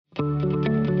Hey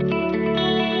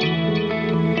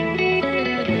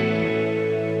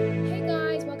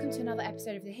guys, welcome to another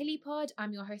episode of the Hilly Pod.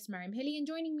 I'm your host, Mariam Hilly, and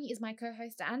joining me is my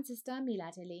co-host and sister,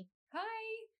 Milad Hilly.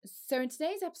 Hi. So in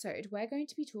today's episode, we're going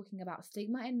to be talking about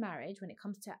stigma in marriage when it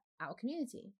comes to our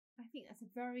community. I think that's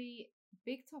a very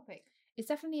big topic. It's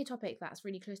definitely a topic that's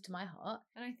really close to my heart.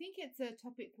 And I think it's a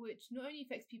topic which not only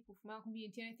affects people from our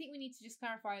community, and I think we need to just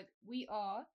clarify, we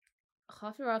are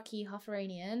Half Iraqi, half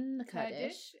Iranian,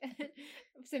 Kurdish.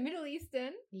 so Middle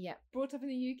Eastern, Yep. brought up in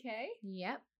the UK.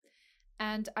 Yep.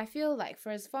 And I feel like for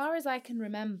as far as I can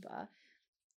remember,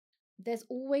 there's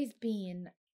always been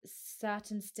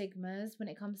certain stigmas when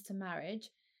it comes to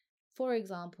marriage. For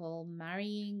example,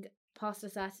 marrying past a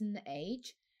certain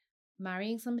age,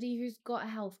 marrying somebody who's got a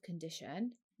health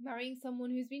condition. Marrying someone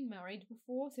who's been married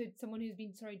before, so someone who's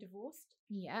been, divorced.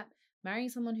 Yep. Marrying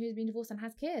someone who's been divorced and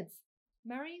has kids.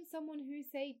 Marrying someone who,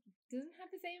 say, doesn't have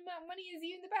the same amount of money as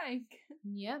you in the bank.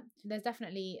 Yep. There's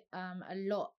definitely a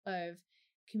lot of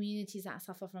communities that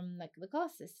suffer from like the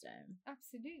caste system.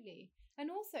 Absolutely.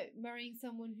 And also marrying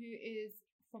someone who is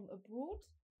from abroad.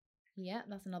 Yeah,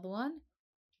 that's another one.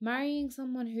 Marrying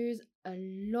someone who's a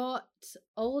lot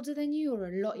older than you or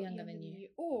a lot younger than you.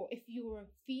 Or if you're a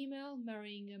female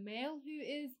marrying a male who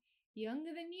is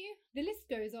younger than you. The list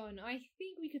goes on. I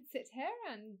think we could sit here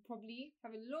and probably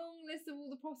have a long list of all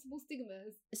the possible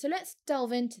stigmas. So let's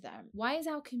delve into them. Why is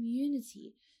our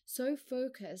community so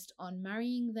focused on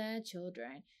marrying their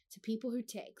children to people who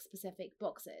tick specific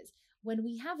boxes when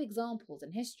we have examples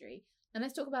in history? And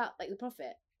let's talk about like the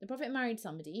Prophet. The Prophet married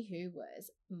somebody who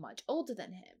was much older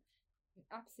than him.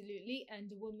 Absolutely. And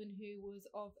a woman who was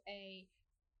of a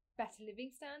better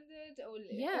living standard or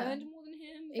earned more than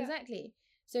him. Exactly.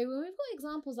 So when we've got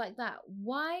examples like that,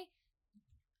 why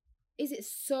is it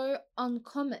so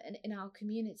uncommon in our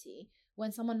community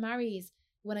when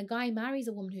a guy marries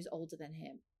a woman who's older than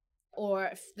him?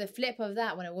 Or the flip of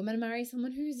that, when a woman marries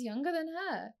someone who's younger than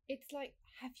her? It's like,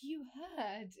 have you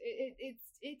heard? It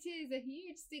is a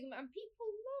huge stigma and people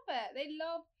love it. They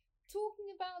love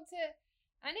talking about it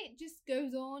and it just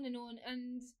goes on.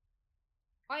 And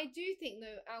I do think,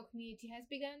 though, our community has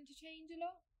begun to change a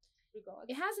lot.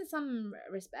 It has in some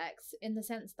respects, in the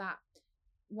sense that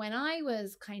when I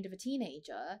was kind of a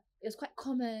teenager, it was quite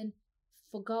common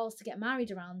for girls to get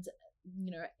married around,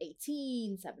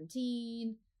 18,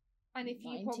 17. And if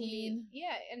 19. You probably,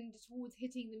 and towards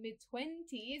hitting the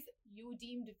mid-20s, you're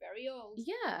deemed very old.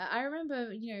 Yeah, I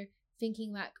remember,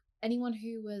 thinking that anyone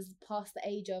who was past the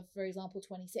age of, for example,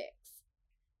 26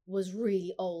 was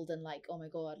really old and like, oh my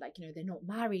God, like, they're not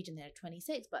married and they're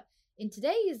 26. But in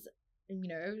today's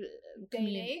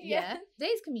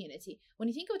today's community, when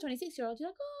you think of a 26-year-old, you're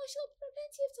like, oh, she's got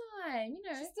plenty of time,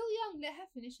 she's still young, let her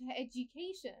finish her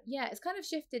education. Yeah, it's kind of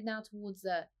shifted now towards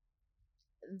the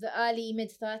early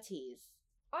mid-30s.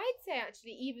 I'd say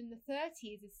actually even the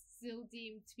 30s is still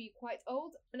deemed to be quite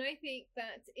old, and I think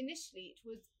that initially it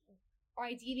was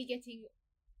ideally getting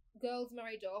girls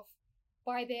married off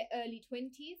by their early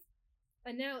 20s,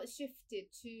 and now it's shifted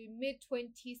to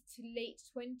mid-20s to late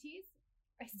 20s.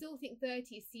 I still think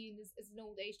 30 is seen as an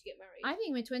old age to get married. I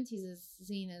think mid-20s is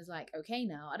seen as like okay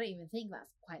now. I don't even think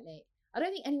that's quite late. I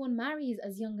don't think anyone marries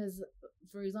as young as,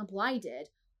 for example, I did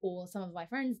or some of my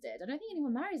friends did. I don't think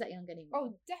anyone marries that young anymore.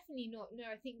 Oh, definitely not. No,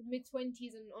 I think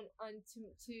mid-20s and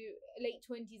to late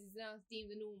 20s is now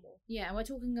deemed the normal. Yeah, and we're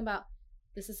talking about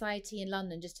the society in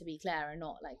London, just to be clear, and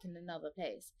not like in another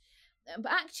place.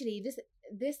 But actually,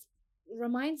 this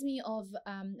reminds me of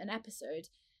an episode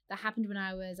that happened when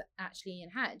I was actually in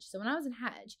Hajj. So when I was in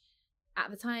Hajj,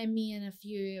 at the time, me and a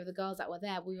few of the girls that were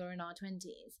there, we were in our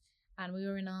 20s and we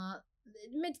were in our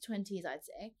mid-20s, I'd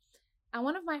say. And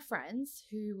one of my friends,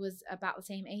 who was about the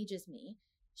same age as me,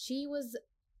 she was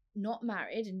not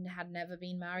married and had never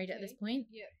been married at this point.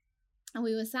 Yeah. And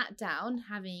we were sat down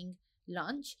having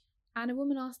lunch and a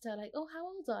woman asked her, like, oh, how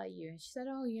old are you? And she said,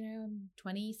 oh, I'm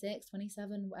 26,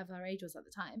 27, whatever her age was at the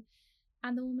time.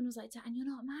 And the woman was like, and you're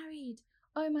not married?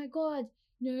 Oh my God,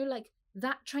 like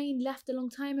that train left a long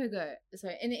time ago. So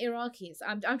in Iraqi, so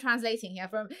I'm translating here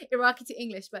from Iraqi to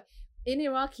English, but in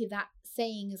Iraqi, that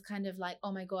saying is kind of like,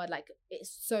 oh my God, like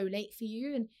it's so late for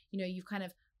you. And, you've kind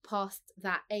of passed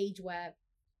that age where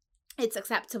it's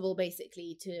acceptable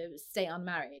basically to stay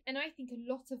unmarried. And I think a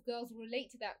lot of girls will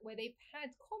relate to that, where they've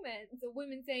had comments of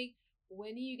women saying,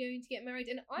 when are you going to get married?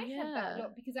 And I had that a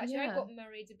lot because actually I got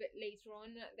married a bit later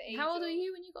on at the age. How old were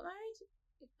you when you got married?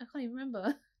 I can't even remember.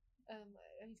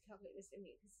 I need to calculate this in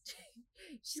me.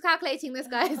 She's calculating this,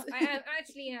 guys. I am.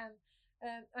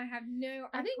 I have no.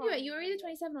 I think you were either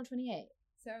 27 or 28.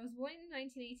 So I was born in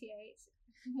 1988.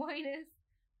 Minus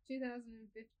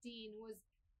 2015 was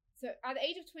So at the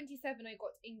age of 27, I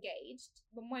got engaged,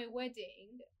 but my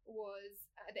wedding was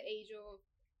at the age of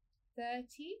 30.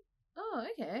 Oh,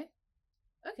 okay.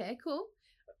 Okay, cool.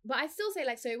 But I still say,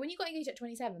 like, so when you got engaged at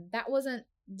 27, that wasn't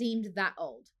deemed that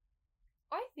old.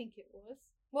 I think it was.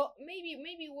 Well, maybe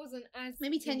it wasn't as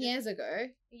Maybe 10 years ago.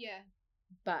 Yeah.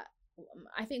 But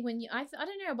I think when you, I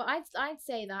don't know, but I'd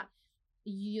say that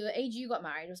the age you got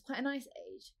married was quite a nice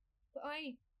age. But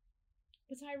I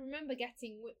remember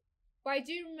but I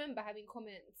do remember having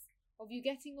comments of you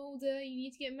getting older, you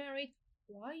need to get married.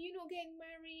 Why are you not getting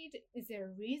married? Is there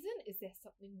a reason? Is there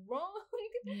something wrong?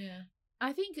 Yeah.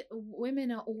 I think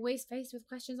women are always faced with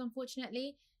questions,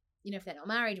 unfortunately. You know, if they're not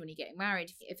married, when are you getting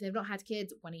married? If they've not had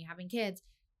kids, when are you having kids?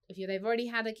 If they've already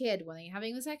had a kid, when are you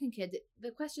having a second kid? The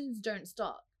questions don't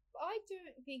stop. But I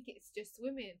don't think it's just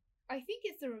women. I think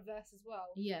it's the reverse as well.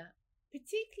 Yeah.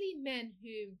 Particularly men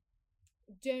who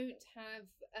don't have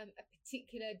a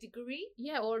particular degree.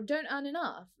 Yeah, or don't earn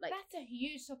enough. Like, that's a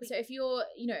huge topic. So if you're,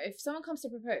 if someone comes to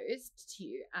propose to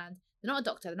you and they're not a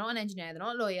doctor, they're not an engineer, they're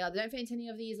not a lawyer, they don't fit into any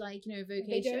of these, like, vocations.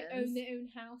 They don't own their own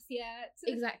house yet.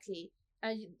 Exactly.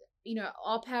 And,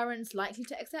 are parents likely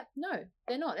to accept? No,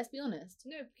 they're not. Let's be honest.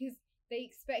 No, because they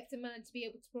expect a man to be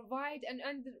able to provide and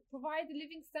provide the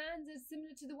living standards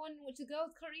similar to the one in which the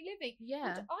girl's currently living.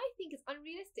 Yeah. Which I think is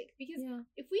unrealistic, because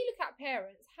if we look at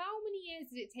parents, how many years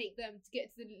did it take them to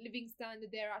get to the living standard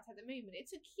they're at the moment?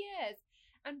 It took years.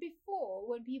 And before,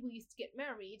 when people used to get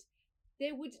married,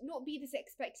 there would not be this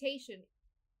expectation.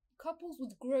 Couples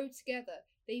would grow together.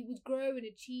 They would grow and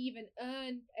achieve and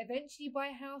earn, eventually buy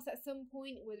a house at some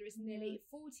point, whether it's in their late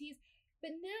 40s.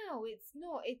 But now it's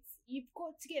not. It's you've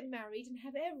got to get married and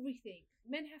have everything.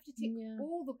 Men have to tick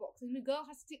all the boxes, and the girl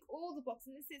has to tick all the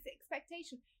boxes. And this is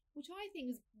expectation, which I think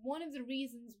is one of the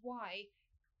reasons why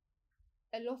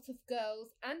a lot of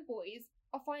girls and boys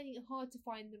are finding it hard to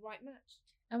find the right match.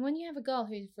 And when you have a girl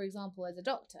who, for example, is a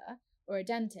doctor or a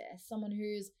dentist, someone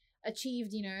who's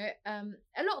achieved,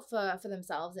 a lot for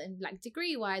themselves and, like,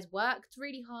 degree-wise, worked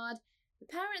really hard, the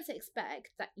parents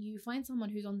expect that you find someone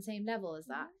who's on the same level as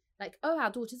that. Like, oh,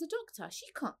 our daughter's a doctor. She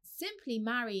can't simply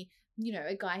marry,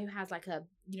 a guy who has, like,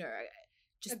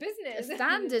 just a business,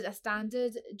 a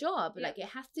standard job. Like, it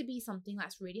has to be something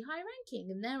that's really high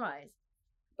ranking in their eyes.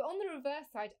 But on the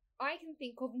reverse side, I can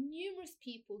think of numerous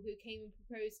people who came and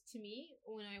proposed to me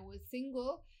when I was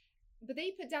single, but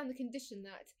they put down the condition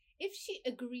that if she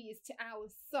agrees to our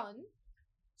son,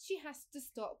 she has to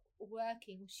stop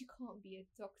working, or she can't be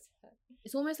a doctor.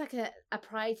 It's almost like a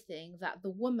pride thing that the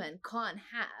woman can't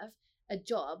have a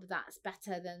job that's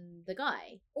better than the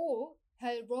guy. Or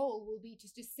her role will be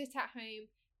just to sit at home,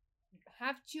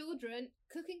 have children,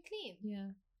 cook and clean.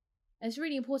 Yeah. And it's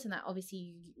really important that,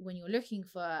 obviously, when you're looking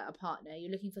for a partner,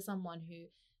 you're looking for someone who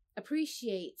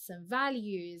appreciates and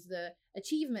values the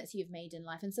achievements you've made in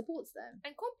life and supports them.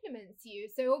 And compliments you.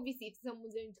 So obviously, if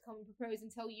someone's going to come and propose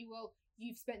and tell you, well,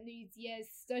 you've spent these years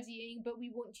studying, but we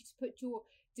want you to put your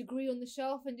degree on the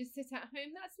shelf and just sit at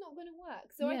home, that's not going to work.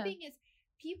 So I think it's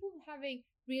people having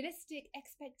realistic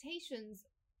expectations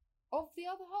of the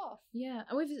other half. Yeah,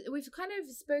 and we've kind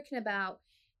of spoken about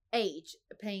age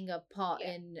playing a part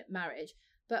in marriage,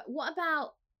 but what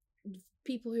about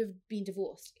people who've been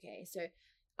divorced? Okay, so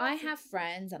I have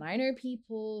friends and I know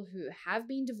people who have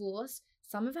been divorced.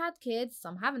 Some have had kids,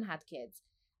 some haven't had kids.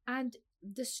 And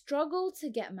the struggle to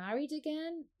get married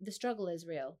again, the struggle is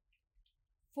real.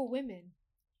 For women,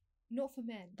 not for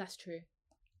men. That's true.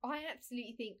 I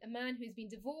absolutely think a man who's been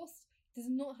divorced does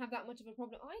not have that much of a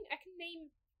problem. I can name,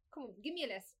 come on, give me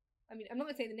a list. I mean, I'm not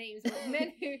going to say the names, but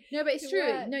men who... No, but it's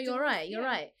true. No, you're right. You're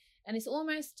right. And it's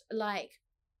almost like,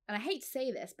 and I hate to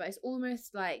say this, but it's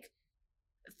almost like,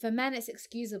 for men it's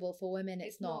excusable, for women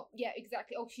it's not. Yeah,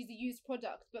 exactly. Oh, she's a used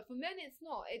product. But for men it's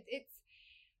not.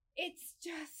 It's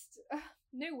just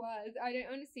no words. I don't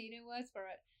honestly no words for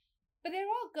it. But there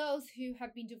are girls who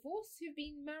have been divorced who've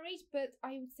been married, but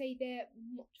I would say they're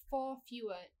far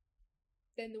fewer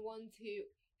than the ones who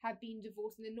have been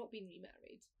divorced and they're not being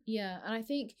remarried. Yeah, and I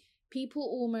think people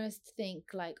almost think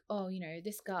like, oh,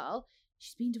 this girl,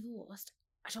 she's been divorced,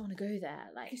 I don't want to go there.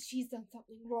 Like, because she's done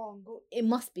something wrong. It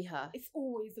must be her. It's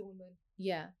always the woman.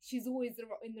 Yeah. She's always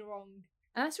in the wrong.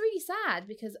 And that's really sad,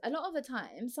 because a lot of the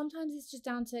time, sometimes it's just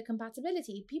down to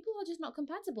compatibility. People are just not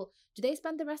compatible. Do they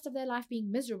spend the rest of their life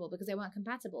being miserable because they weren't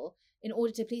compatible in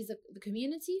order to please the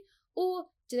community? Or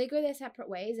do they go their separate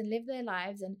ways and live their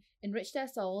lives and enrich their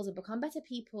souls and become better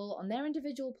people on their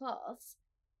individual paths,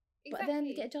 but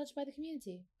then get judged by the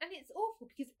community? And it's awful,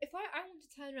 because if I want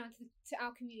to turn around to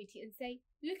our community and say,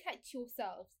 look at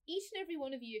yourselves, each and every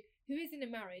one of you who is in a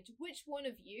marriage, which one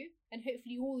of you, and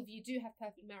hopefully all of you do have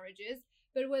perfect marriages,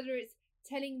 but whether it's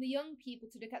telling the young people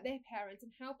to look at their parents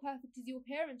and how perfect is your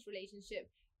parents' relationship.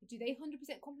 Do they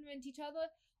 100% complement each other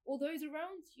or those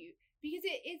around you? Because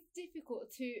it is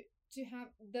difficult to have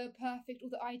the perfect or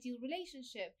the ideal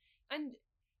relationship. And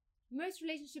most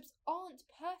relationships aren't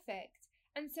perfect.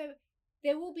 And so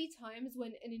there will be times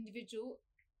when an individual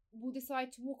will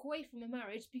decide to walk away from a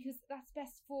marriage because that's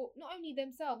best for not only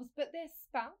themselves, but their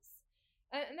spouse.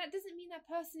 And that doesn't mean that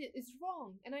person is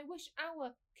wrong. And I wish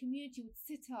our community would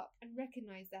sit up and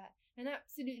recognise that and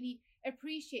absolutely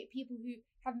appreciate people who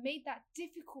have made that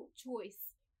difficult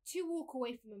choice to walk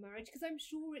away from a marriage, because I'm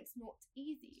sure it's not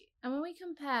easy. And when we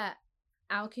compare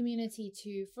our community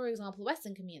to, for example,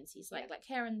 Western communities, like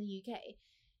here in the UK,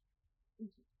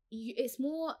 it's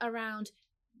more around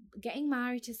getting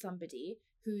married to somebody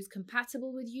who's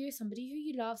compatible with you, somebody who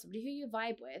you love, somebody who you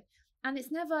vibe with. And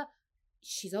it's never,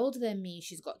 she's older than me,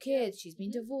 she's got kids, she's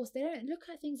been divorced. They don't look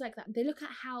at things like that. They look at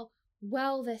how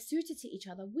well they're suited to each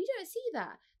other. We don't see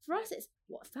that. For us, it's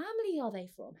what family are they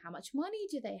from? How much money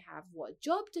do they have? What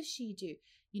job does she do?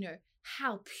 You know,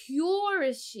 how pure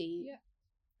is she? Yeah.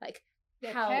 Like,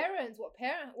 their parents, what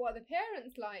are the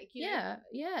parents like? You know?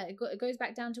 It goes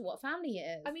back down to what family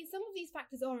it is. I mean, some of these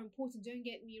factors are important, don't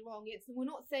get me wrong. We're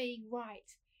not saying, right,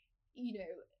 you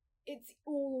know, it's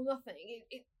all or nothing.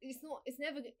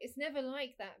 It's never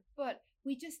like that. But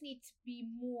we just need to be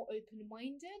more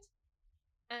open-minded.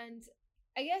 And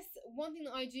I guess one thing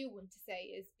that I do want to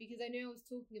say is, because I know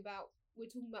we're talking about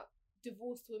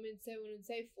divorced women, so on and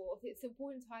so forth. It's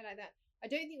important to highlight that I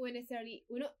don't think we're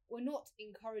not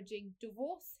encouraging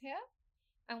divorce here,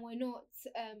 and we're not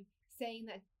saying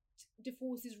that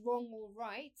divorce is wrong or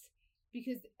right,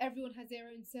 because everyone has their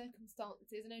own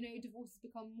circumstances, and I know divorce has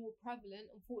become more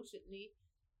prevalent, unfortunately,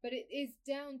 but it is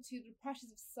down to the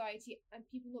pressures of society and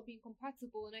people not being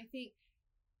compatible. And I think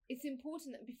it's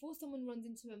important that before someone runs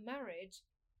into a marriage,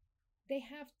 they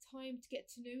have time to get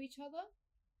to know each other.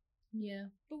 Yeah.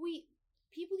 But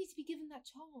people need to be given that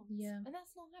chance. Yeah. And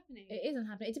that's not happening. It isn't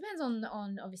happening. It depends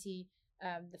on obviously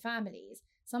the families.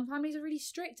 Some families are really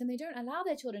strict and they don't allow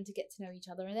their children to get to know each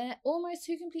other, and they're almost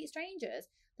two complete strangers.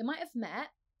 They might have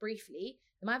met briefly,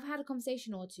 they might have had a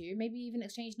conversation or two, maybe even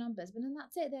exchanged numbers, but then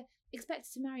that's it. They're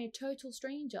expected to marry a total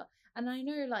stranger. And I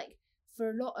know, like, for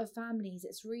a lot of families,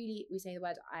 it's really, we say the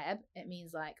word ayab, it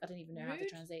means like, I don't even know how to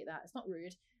translate that. It's not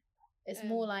rude. It's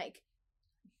more like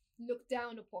looked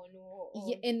down upon or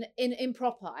in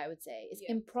improper, I would say. It's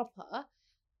improper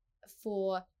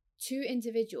for two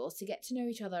individuals to get to know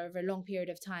each other over a long period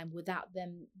of time without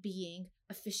them being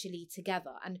officially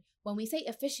together. And when we say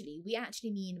officially, we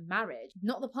actually mean marriage,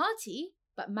 not the party,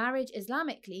 but marriage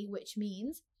Islamically, which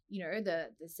means, you know, the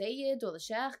Sayyid or the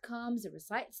Sheikh comes and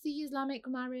recites the Islamic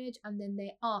marriage, and then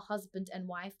they are husband and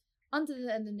wife under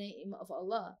the name of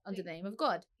Allah, under the name of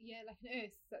God. Yeah, like an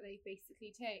oath that they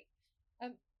basically take.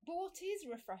 But what is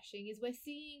refreshing is we're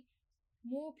seeing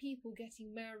more people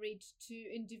getting married to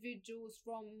individuals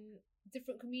from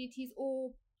different communities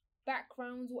or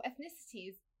backgrounds or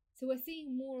ethnicities. So we're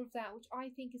seeing more of that, which I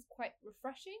think is quite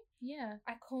refreshing. Yeah.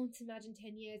 I can't imagine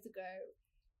 10 years ago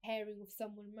pairing with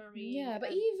someone married. Yeah,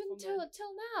 but even till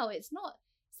now, it's not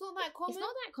that common. It's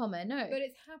not that common, no. But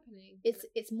it's happening.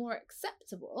 It's more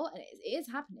acceptable, and it is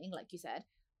happening, like you said.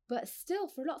 But still,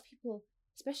 for a lot of people,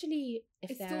 especially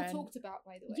if it's still talked about,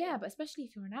 by the way. Yeah, but especially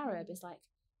if you're an Arab, it's like,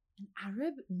 an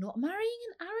Arab not marrying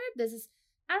an Arab? There's this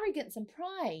arrogance and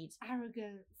pride.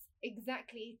 Arrogance,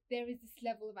 exactly. There is this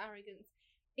level of arrogance.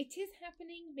 It is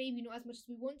happening, maybe not as much as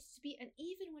we want it to be. And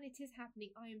even when it is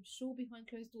happening, I am sure behind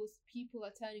closed doors, people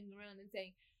are turning around and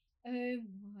saying, oh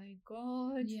my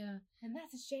God. Yeah. And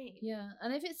that's a shame. Yeah.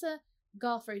 And if it's a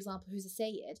girl, for example, who's a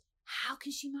Sayyid, how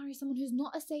can she marry someone who's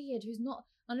not a Sayyid, who's not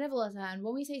on level as her? And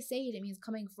when we say Sayyid, it means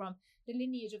coming from the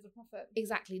lineage of the Prophet.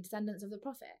 Exactly, descendants of the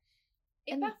Prophet.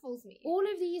 It baffles me. All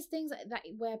of these things that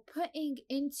we're putting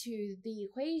into the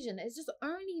equation is just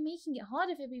only making it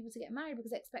harder for people to get married,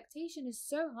 because the expectation is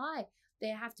so high. They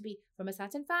have to be from a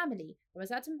certain family, from a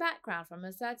certain background, from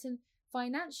a certain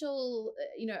financial,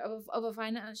 of a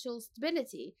financial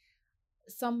stability.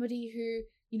 Somebody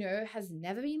who, has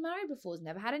never been married before, has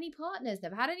never had any partners,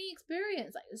 never had any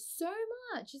experience. Like, so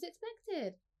much is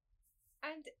expected.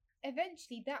 And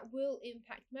eventually that will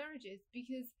impact marriages,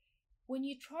 because when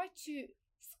you try to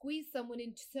squeeze someone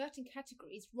into certain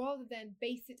categories rather than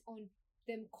base it on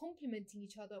them complementing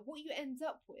each other, what you end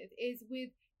up with is with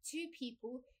two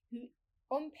people who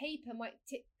on paper might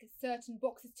tick certain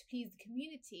boxes to please the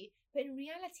community, but in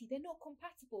reality they're not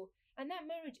compatible, and that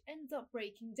marriage ends up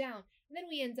breaking down. And then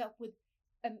we end up with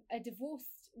a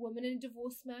divorced woman and a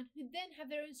divorced man who then have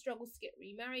their own struggles to get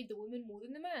remarried, the woman more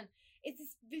than the man. It's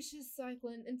this vicious cycle,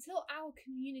 and until our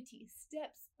community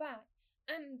steps back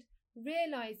and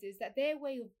realizes that their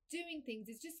way of doing things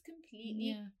is just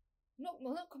completely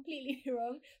not completely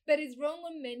wrong, but is wrong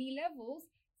on many levels,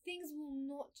 things will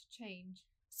not change.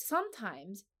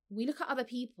 Sometimes we look at other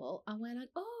people and we're like,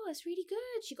 oh, that's really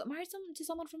good. She got married to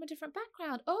someone from a different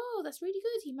background. Oh, that's really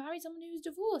good. He married someone who's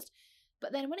divorced.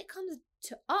 But then when it comes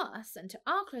to us and to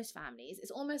our close families,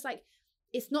 it's almost like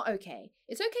it's not okay.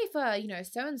 It's okay for,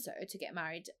 so-and-so to get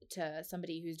married to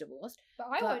somebody who's divorced. But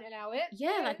I won't allow it.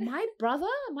 Yeah, like my brother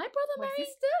my married.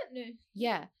 sister? No.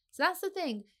 Yeah. So that's the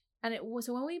thing. And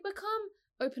so when we become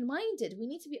open-minded, we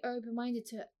need to be open-minded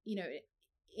to,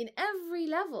 in every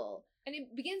level. And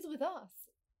it begins with us.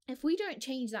 If we don't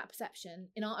change that perception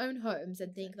in our own homes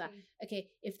and think that, okay,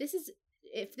 if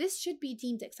this should be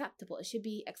deemed acceptable, it should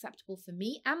be acceptable for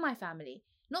me and my family,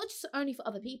 not just only for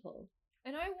other people.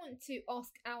 And I want to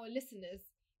ask our listeners,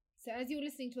 so as you're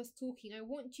listening to us talking, I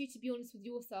want you to be honest with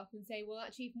yourself and say, well,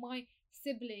 actually, if my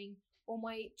sibling or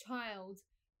my child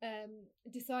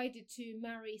decided to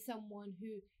marry someone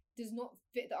who does not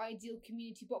fit the ideal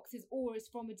community boxes or is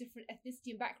from a different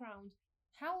ethnicity and background,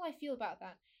 how will I feel about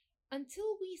that?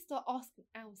 Until we start asking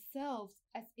ourselves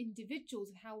as individuals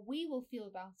how we will feel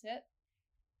about it,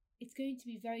 it's going to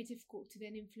be very difficult to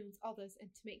then influence others and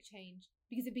to make change,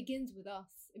 because it begins with us.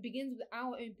 It begins with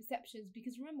our own perceptions,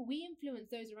 because remember, we influence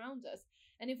those around us.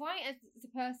 And if I, as a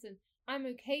person, I'm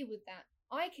okay with that,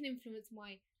 I can influence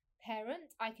my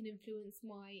parent, I can influence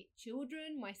my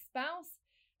children, my spouse,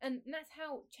 and that's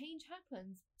how change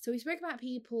happens. So we spoke about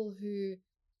people who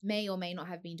may or may not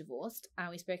have been divorced, and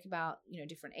we spoke about,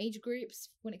 different age groups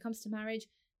when it comes to marriage.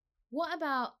 What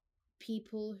about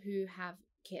people who have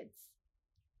kids?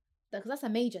 Because that's a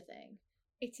major thing.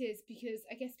 It is, because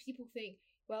I guess people think,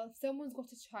 well, if someone's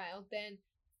got a child, then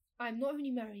I'm not only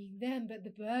marrying them, but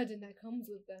the burden that comes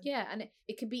with them. Yeah, and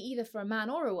it could be either for a man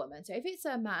or a woman. So if it's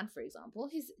a man, for example,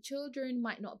 his children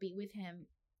might not be with him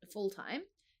full time.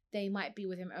 They might be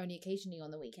with him only occasionally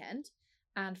on the weekend.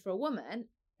 And for a woman,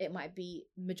 it might be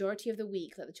majority of the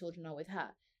week that the children are with her.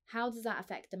 How does that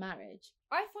affect the marriage?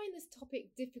 I find this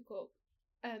topic difficult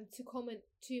to comment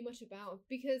too much about,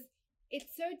 because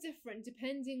it's so different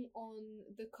depending on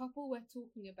the couple we're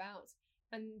talking about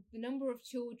and the number of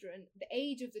children, the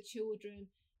age of the children,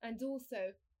 and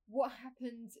also what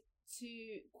happened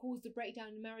to cause the breakdown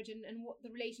in marriage and what the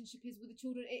relationship is with the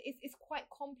children. It's quite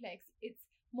complex. It's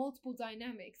multiple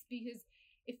dynamics, because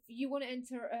if you want to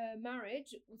enter a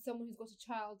marriage with someone who's got a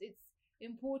child, it's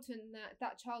important that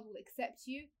that child will accept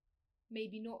you.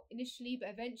 Maybe not initially, but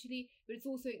eventually. But it's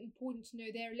also important to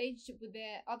know their relationship with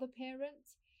their other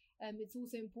parent. It's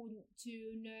also important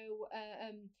to know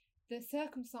the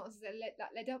circumstances that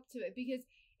led up to it. Because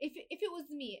if it was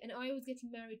me and I was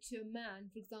getting married to a man,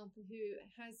 for example, who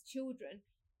has children,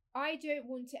 I don't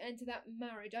want to enter that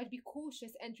marriage. I'd be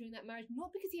cautious entering that marriage,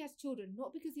 not because he has children,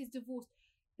 not because he's divorced,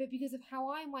 but because of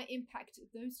how I might impact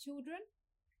those children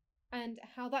and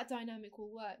how that dynamic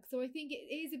will work. So I think it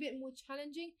is a bit more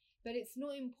challenging, but it's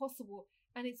not impossible.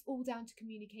 And it's all down to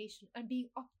communication and being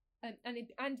up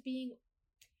and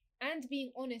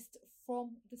being honest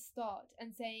from the start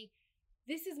and saying,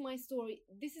 this is my story,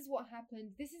 this is what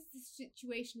happened, this is the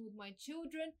situation with my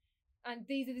children, and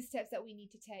these are the steps that we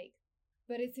need to take.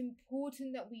 But it's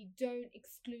important that we don't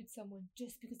exclude someone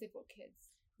just because they've got kids.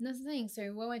 And that's the thing.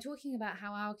 So when we're talking about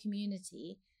how our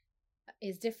community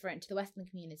is different to the Western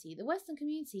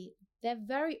community, they're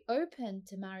very open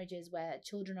to marriages where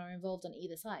children are involved on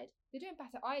either side. They don't bat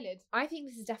an eyelid. I think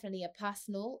this is definitely a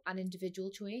personal and individual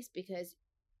choice, because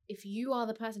if you are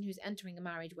the person who's entering a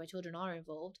marriage where children are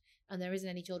involved and there isn't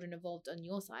any children involved on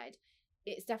your side,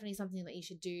 it's definitely something that you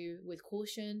should do with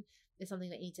caution. It's something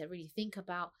that you need to really think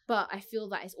about. But I feel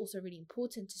that it's also really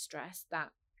important to stress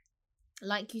that,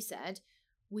 like you said,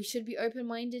 we should be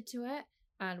open-minded to it,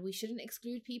 and we shouldn't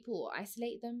exclude people or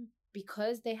isolate them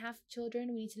because they have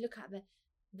children. We need to look at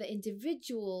the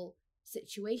individual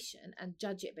situation and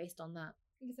judge it based on that.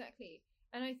 Exactly.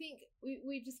 And I think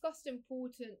we've discussed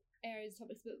important areas,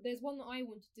 topics, but there's one that I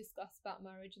want to discuss about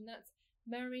marriage, and that's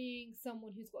marrying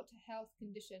someone who's got a health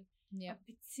condition. Yeah.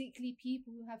 Particularly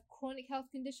people who have chronic health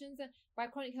conditions. And by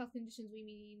chronic health conditions, we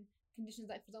mean conditions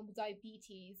like, for example,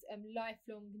 diabetes,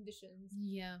 lifelong conditions.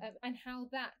 Yeah. And how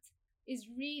that is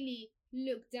really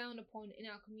looked down upon in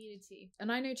our community.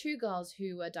 And I know 2 girls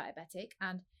who were diabetic,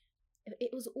 and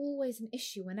it was always an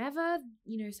issue whenever,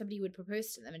 somebody would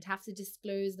propose to them and have to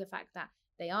disclose the fact that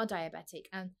they are diabetic,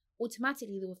 and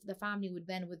automatically the family would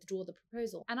then withdraw the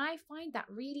proposal. And I find that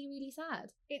really, really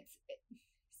sad. It's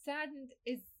saddened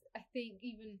is, I think,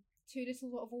 even too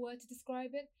little of a word to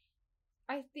describe it.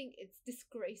 I think it's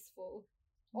disgraceful.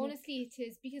 Yeah. Honestly, it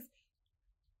is, because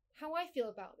how I feel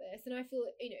about this, and I feel,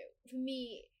 for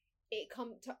me, it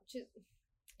touches.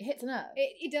 It hits a nerve.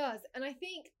 It does, and I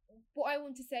think what I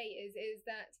want to say is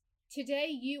that today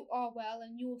you are well,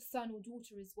 and your son or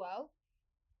daughter is well,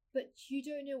 but you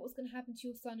don't know what's going to happen to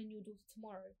your son and your daughter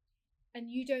tomorrow, and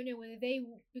you don't know whether they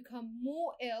will become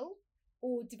more ill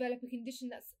or develop a condition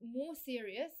that's more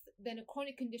serious than a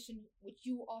chronic condition which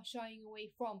you are shying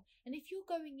away from. And if you're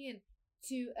going in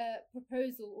to a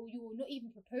proposal, or you're not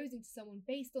even proposing to someone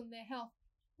based on their health,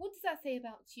 what does that say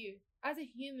about you as a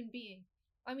human being?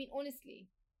 I mean, honestly.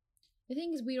 The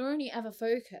thing is, we're only ever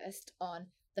focused on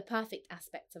the perfect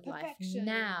aspects of Perfection. life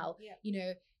now.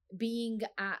 Yeah. Being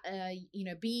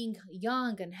being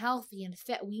young and healthy and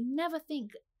fit. We never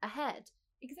think ahead.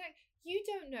 Exactly. You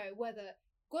don't know whether,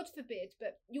 God forbid,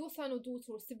 but your son or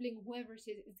daughter or sibling or whoever it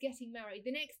is getting married.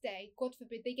 The next day, God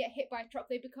forbid, they get hit by a truck.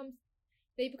 They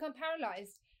become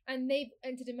paralyzed, and they've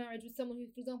entered a marriage with someone who,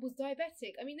 for example, is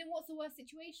diabetic. I mean, then what's the worst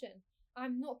situation?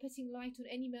 I'm not putting light on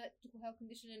any medical health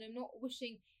condition, and I'm not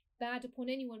wishing bad upon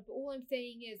anyone, but all I'm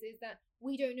saying is that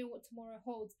we don't know what tomorrow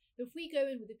holds. But if we go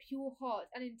in with a pure heart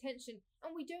and intention,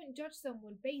 and we don't judge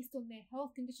someone based on their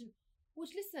health condition,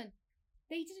 which, listen,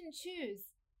 they didn't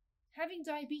choose. Having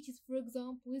diabetes, for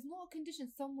example, is not a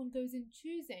condition someone goes in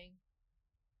choosing.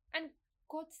 And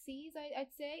God sees,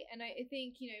 I'd say, and I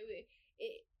think,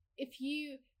 if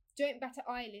you don't bat an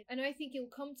eyelid, and I think it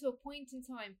will come to a point in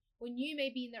time when you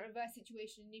may be in that reverse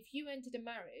situation, and if you entered a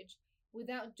marriage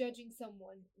without judging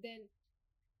someone, then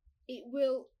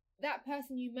that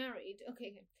person you married,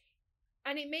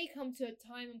 and it may come to a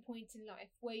time and point in life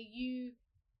where you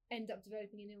end up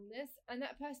developing an illness, and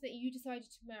that person that you decided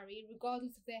to marry,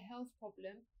 regardless of their health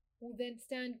problem, will then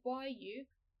stand by you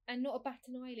and not bat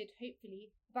an eyelid,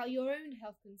 hopefully, about your own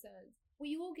health concerns.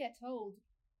 We all get old.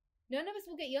 None of us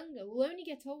will get younger. We'll only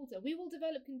get older. We will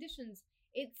develop conditions.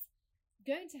 It's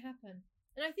going to happen.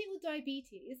 And I think with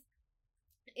diabetes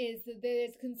is that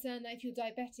there's concern that if you're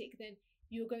diabetic, then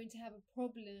you're going to have a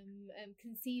problem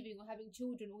conceiving or having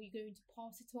children, or you're going to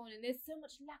pass it on. And there's so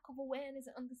much lack of awareness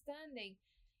and understanding.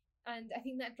 And I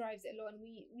think that drives it a lot, and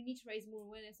we need to raise more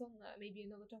awareness on that. Maybe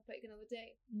another topic, another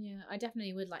day. Yeah, I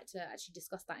definitely would like to actually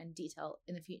discuss that in detail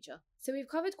in the future. So we've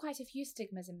covered quite a few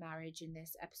stigmas in marriage in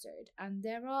this episode, and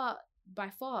there are by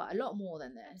far a lot more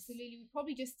than this. Absolutely, we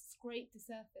probably just scraped the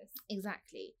surface.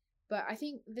 Exactly. But I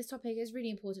think this topic is really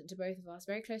important to both of us,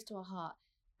 very close to our heart,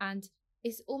 and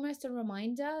it's almost a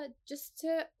reminder just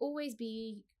to always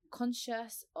be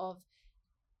conscious of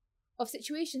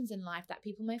situations in life that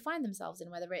people may find themselves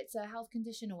in, whether it's a health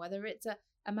condition or whether it's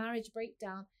a marriage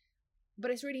breakdown.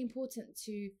 But it's really important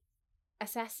to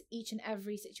assess each and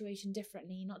every situation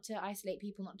differently, not to isolate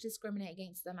people, not to discriminate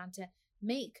against them, and to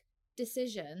make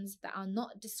decisions that are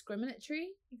not discriminatory.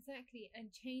 Exactly,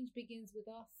 and change begins with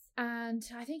us. And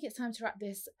I think it's time to wrap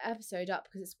this episode up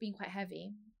because it's been quite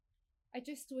heavy. I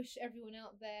just wish everyone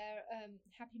out there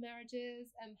happy marriages,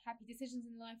 happy decisions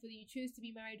in life, whether you choose to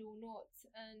be married or not,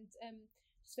 and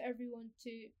just for everyone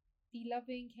to be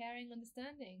loving, caring,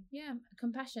 understanding. Yeah,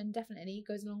 compassion definitely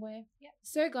goes a long way. Yeah.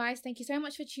 So guys, thank you so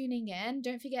much for tuning in.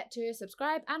 Don't forget to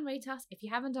subscribe and rate us if you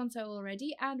haven't done so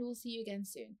already, and we'll see you again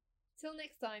soon. Till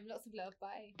next time, lots of love.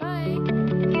 Bye.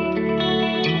 Bye.